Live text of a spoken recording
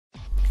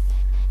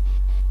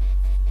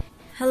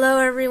Hello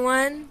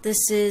everyone,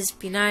 this is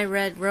Pinay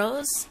Red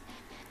Rose,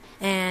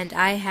 and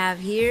I have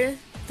here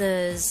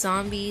the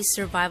Zombie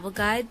Survival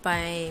Guide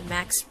by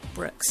Max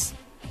Brooks.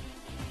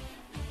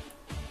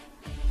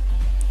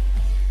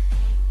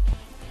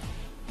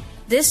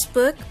 This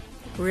book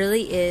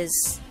really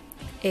is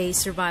a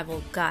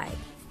survival guide.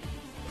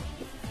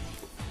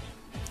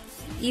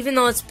 Even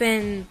though it's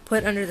been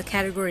put under the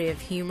category of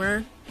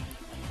humor,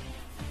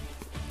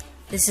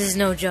 this is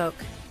no joke.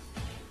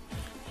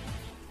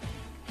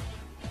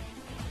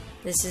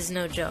 This is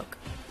no joke.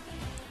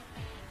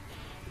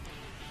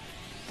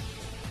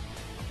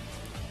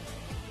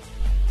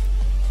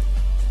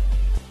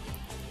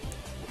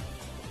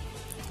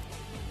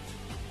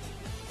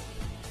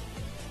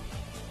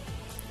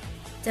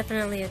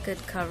 Definitely a good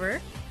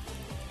cover.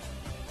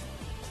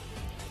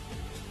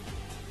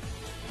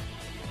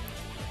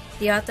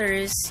 The author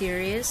is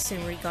serious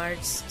in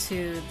regards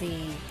to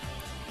the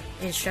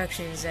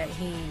instructions that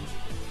he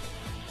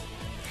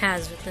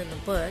has within the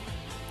book.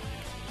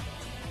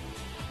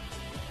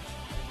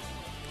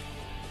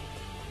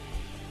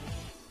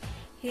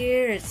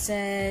 Here it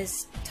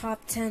says,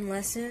 Top 10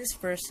 Lessons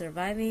for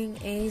Surviving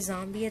a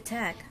Zombie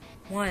Attack.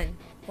 1.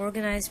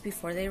 Organize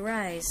before they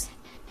rise.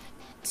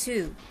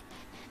 2.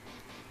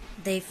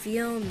 They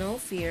feel no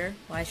fear,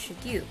 why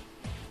should you?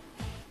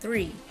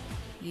 3.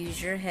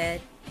 Use your head,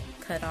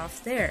 cut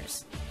off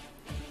theirs.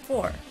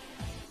 4.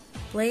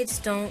 Blades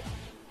don't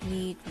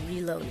need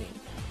reloading.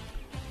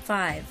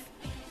 5.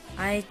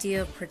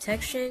 Ideal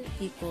protection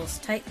equals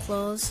tight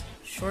clothes,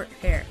 short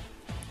hair.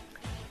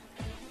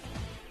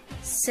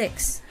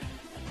 6.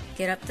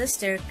 Get up the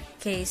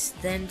staircase,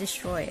 then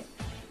destroy it.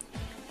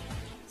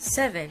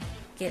 7.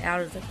 Get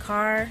out of the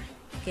car,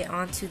 get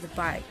onto the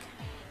bike.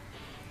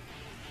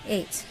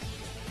 8.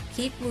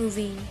 Keep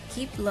moving,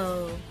 keep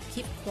low,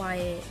 keep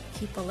quiet,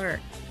 keep alert.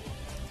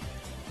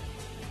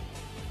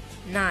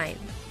 9.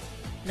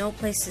 No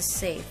place is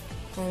safe,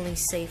 only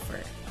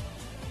safer.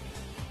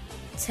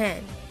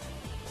 10.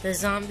 The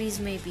zombies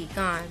may be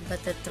gone,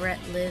 but the threat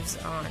lives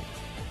on.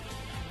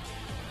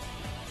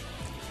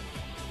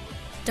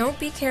 Don't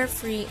be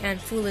carefree and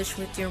foolish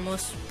with your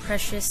most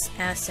precious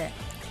asset,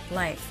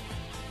 life.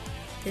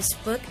 This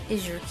book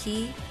is your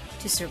key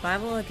to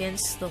survival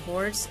against the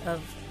hordes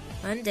of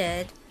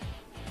undead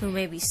who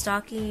may be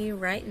stalking you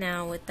right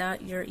now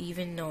without your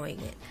even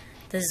knowing it.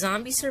 The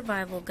Zombie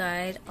Survival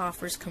Guide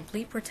offers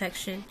complete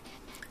protection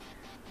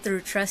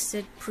through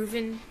trusted,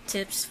 proven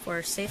tips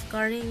for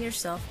safeguarding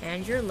yourself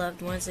and your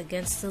loved ones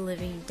against the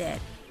living dead.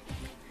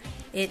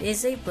 It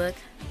is a book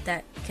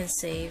that can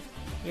save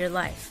your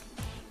life.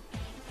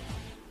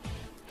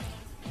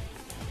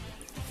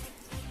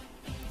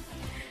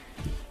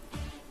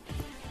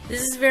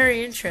 This is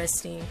very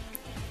interesting.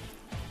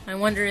 I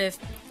wonder if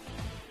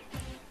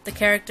the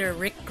character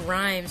Rick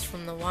Grimes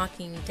from The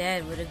Walking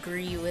Dead would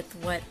agree with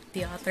what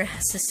the author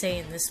has to say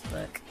in this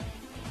book.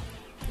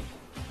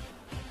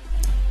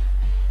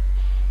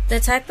 The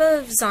type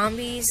of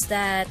zombies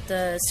that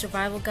the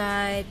survival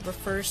guide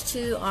refers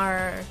to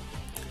are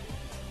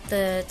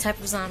the type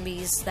of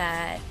zombies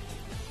that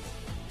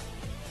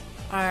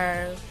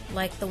are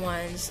like the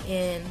ones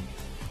in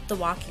The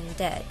Walking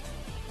Dead.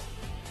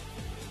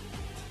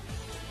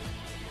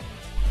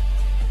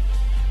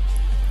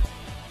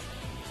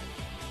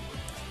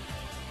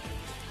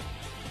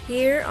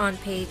 Here on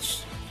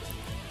page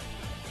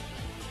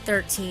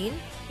 13,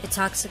 it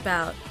talks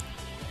about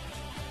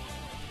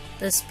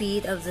the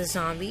speed of the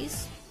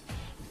zombies.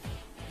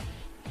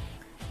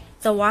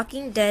 The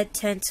Walking Dead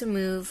tend to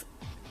move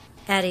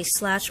at a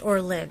slash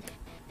or limp.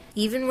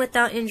 Even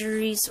without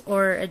injuries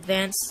or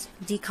advanced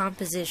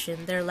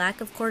decomposition, their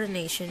lack of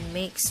coordination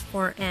makes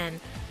for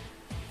an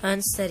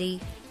unsteady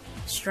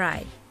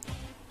stride.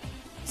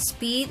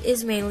 Speed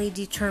is mainly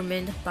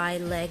determined by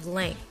leg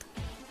length.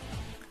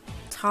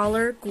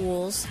 Taller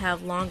ghouls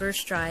have longer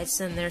strides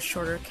than their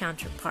shorter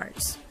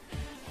counterparts.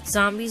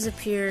 Zombies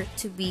appear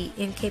to be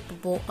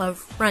incapable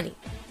of running.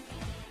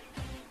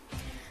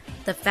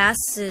 The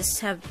fastest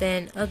have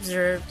been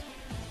observed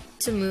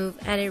to move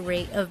at a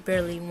rate of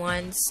barely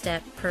 1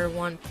 step per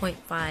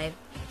 1.5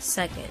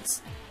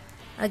 seconds.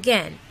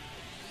 Again,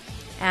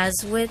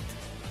 as with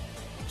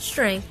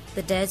strength,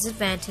 the dead's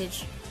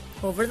advantage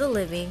over the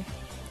living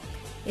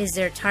is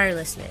their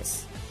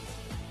tirelessness.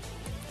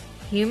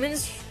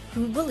 Humans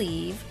who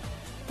believe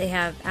they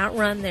have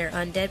outrun their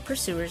undead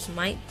pursuers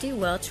might do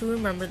well to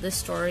remember the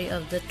story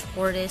of the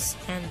tortoise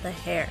and the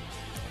hare,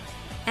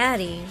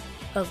 adding,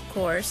 of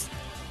course,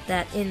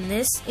 that in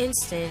this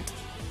instance,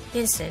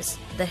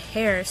 the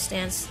hare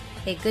stands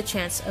a good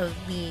chance of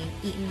being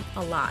eaten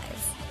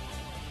alive.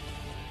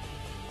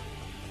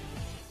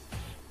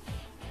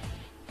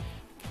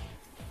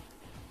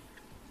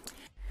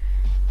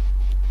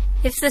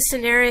 If the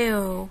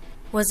scenario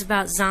was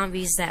about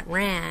zombies that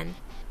ran,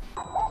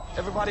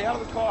 everybody out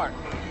of the car.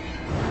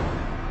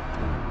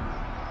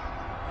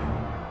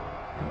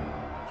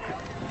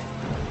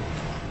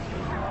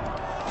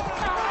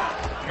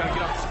 You gotta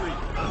get off the street.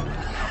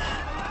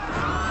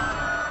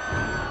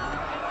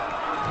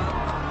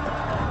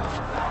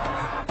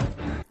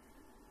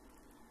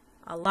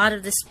 a lot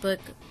of this book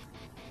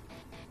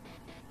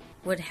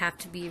would have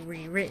to be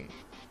rewritten.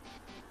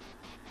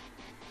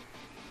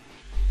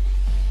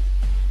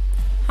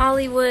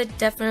 Hollywood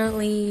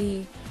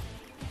definitely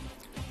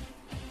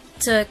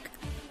took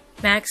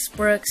Max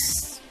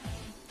Brooks'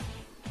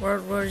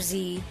 World War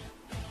Z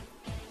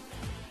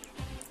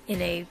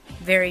in a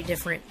very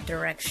different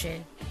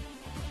direction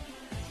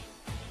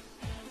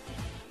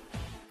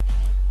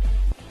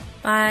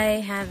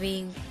by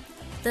having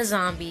the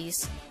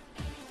zombies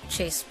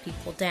chase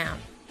people down.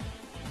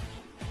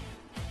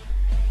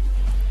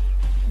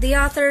 The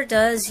author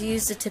does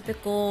use the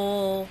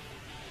typical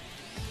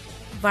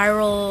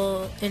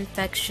viral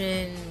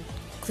infection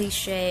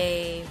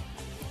cliche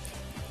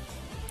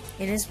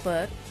in his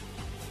book.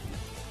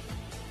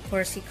 Of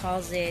course, he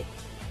calls it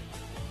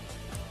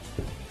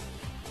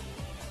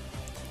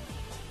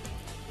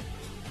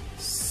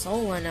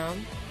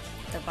Solanum,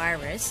 the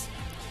virus.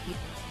 He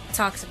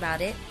talks about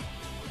it.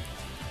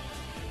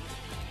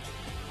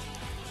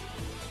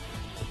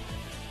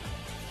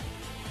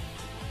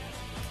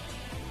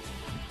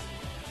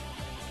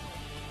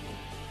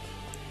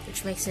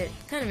 Which makes it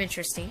kind of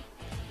interesting.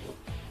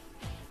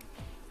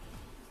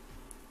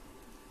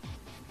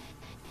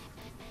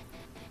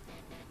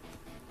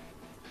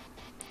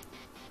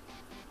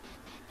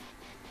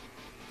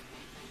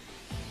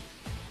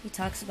 He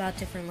talks about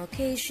different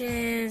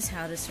locations,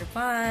 how to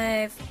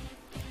survive.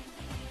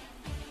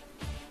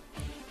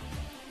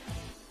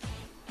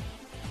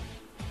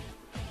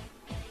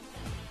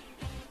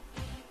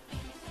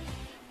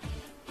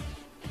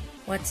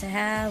 What to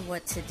have,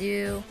 what to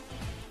do.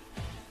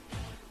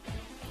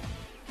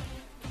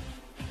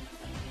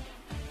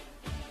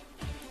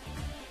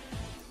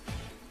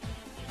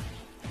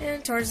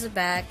 And towards the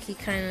back, he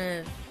kind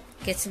of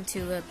gets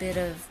into a bit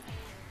of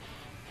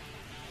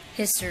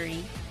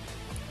history.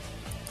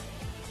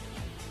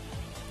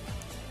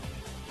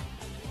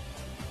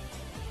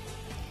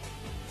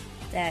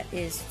 That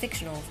is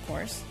fictional, of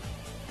course.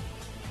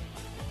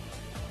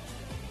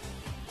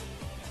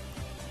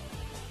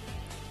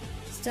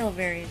 Still a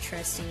very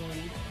interesting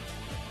read.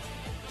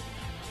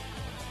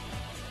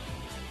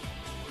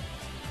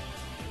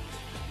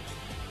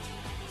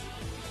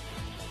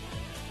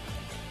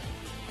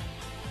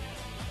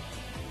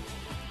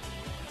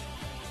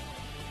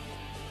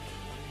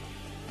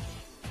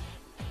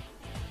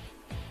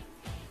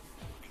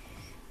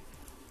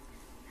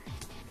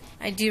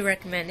 I do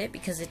recommend it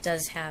because it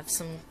does have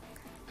some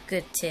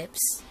good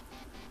tips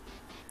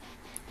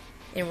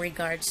in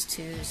regards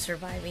to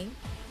surviving,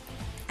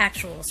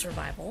 actual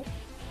survival.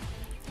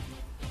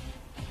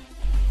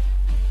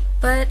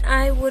 But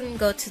I wouldn't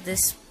go to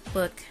this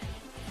book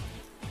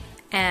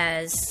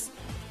as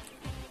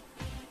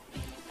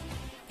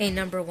a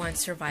 #1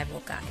 survival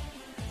guide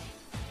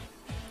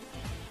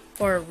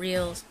for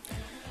real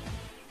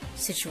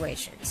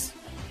situations.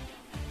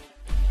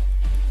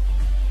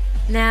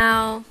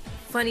 Now,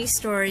 funny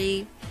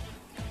story,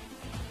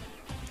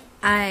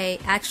 I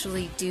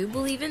actually do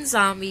believe in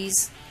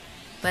zombies,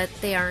 but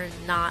they are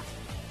not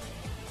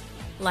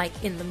like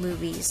in the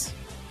movies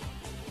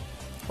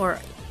or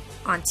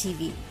on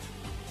TV.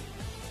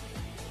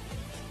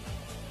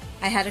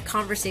 I had a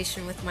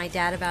conversation with my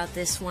dad about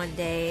this one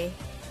day,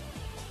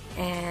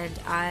 and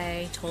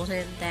I told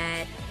him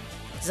that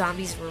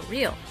zombies were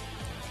real.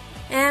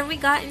 And we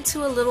got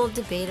into a little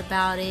debate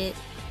about it,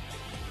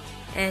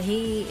 and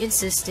he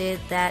insisted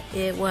that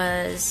it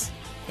was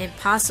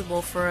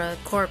impossible for a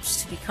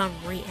corpse to become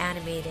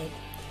reanimated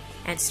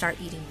and start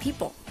eating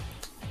people.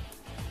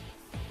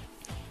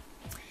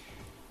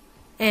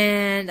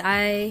 And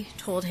I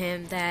told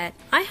him that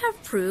I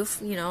have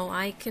proof,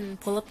 I can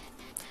pull up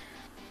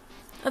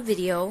a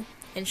video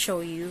and show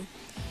you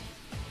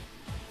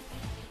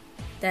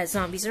that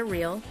zombies are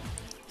real.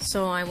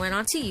 So I went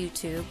onto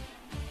YouTube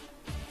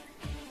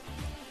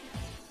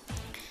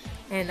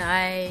and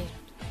I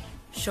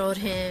showed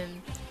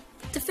him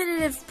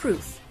definitive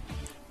proof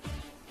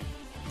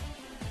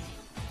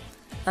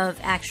of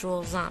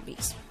actual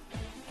zombies.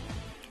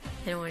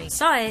 And when he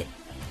saw it,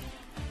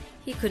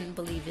 he couldn't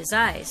believe his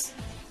eyes.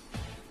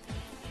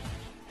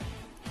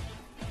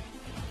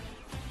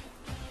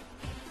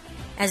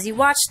 As he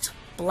watched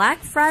Black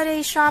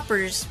Friday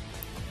shoppers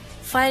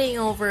fighting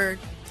over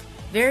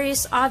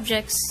various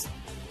objects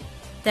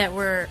that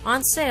were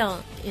on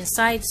sale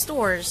inside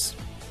stores,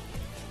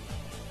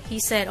 he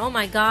said, "Oh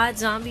my God,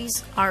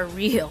 zombies are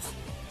real."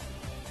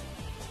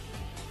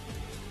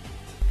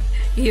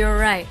 You're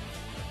right.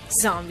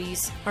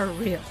 Zombies are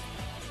real.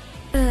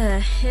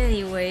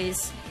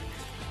 Anyways,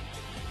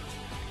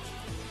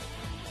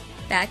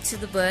 back to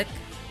the book.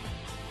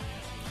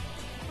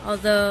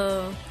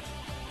 Although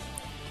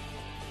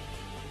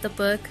the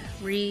book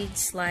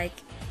reads like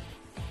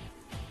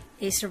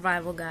a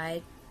survival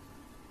guide,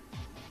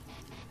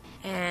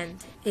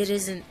 and it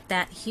isn't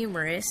that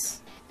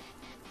humorous,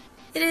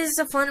 it is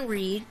a fun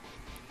read,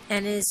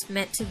 and is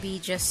meant to be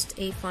just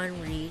a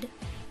fun read.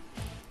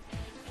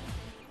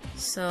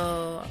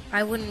 So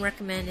I wouldn't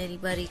recommend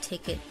anybody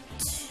take it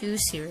too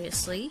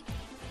seriously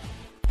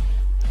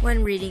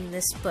when reading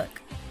this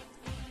book.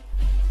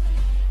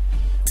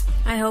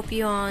 I hope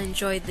you all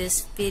enjoyed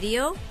this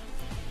video.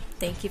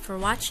 Thank you for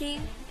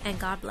watching, and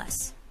God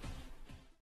bless.